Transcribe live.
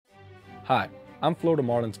Hi, I'm Florida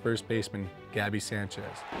Marlins first baseman, Gaby Sanchez.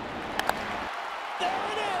 There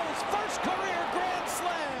it is, first career grand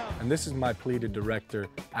slam! And this is my plea to director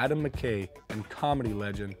Adam McKay and comedy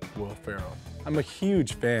legend Will Ferrell. I'm a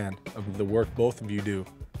huge fan of the work both of you do.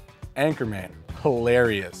 Anchorman,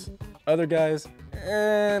 hilarious. Other guys,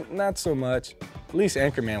 not so much. At least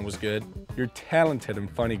Anchorman was good. You're talented and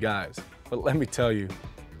funny guys, but let me tell you,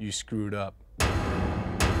 you screwed up.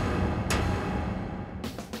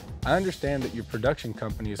 I understand that your production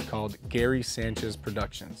company is called Gaby Sanchez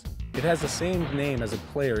Productions. It has the same name as a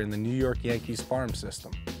player in the New York Yankees farm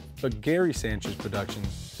system. But Gaby Sanchez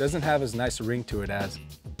Productions doesn't have as nice a ring to it as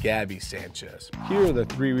Gaby Sanchez. Here are the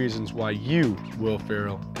 3 reasons why you, Will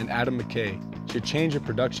Ferrell, and Adam McKay should change your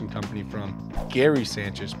production company from Gaby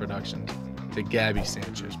Sanchez Productions to Gaby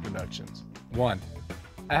Sanchez Productions. 1.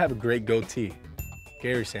 I have a great goatee.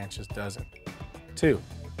 Gaby Sanchez doesn't. 2.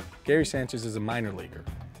 Gaby Sanchez is a minor leaguer.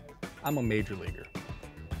 I'm a major leaguer.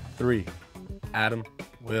 3. Adam,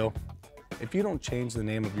 Will, if you don't change the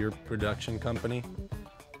name of your production company,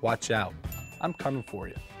 watch out, I'm coming for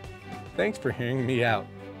you. Thanks for hearing me out,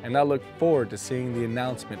 and I look forward to seeing the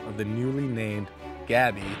announcement of the newly named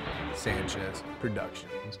Gaby Sanchez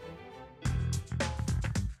Productions.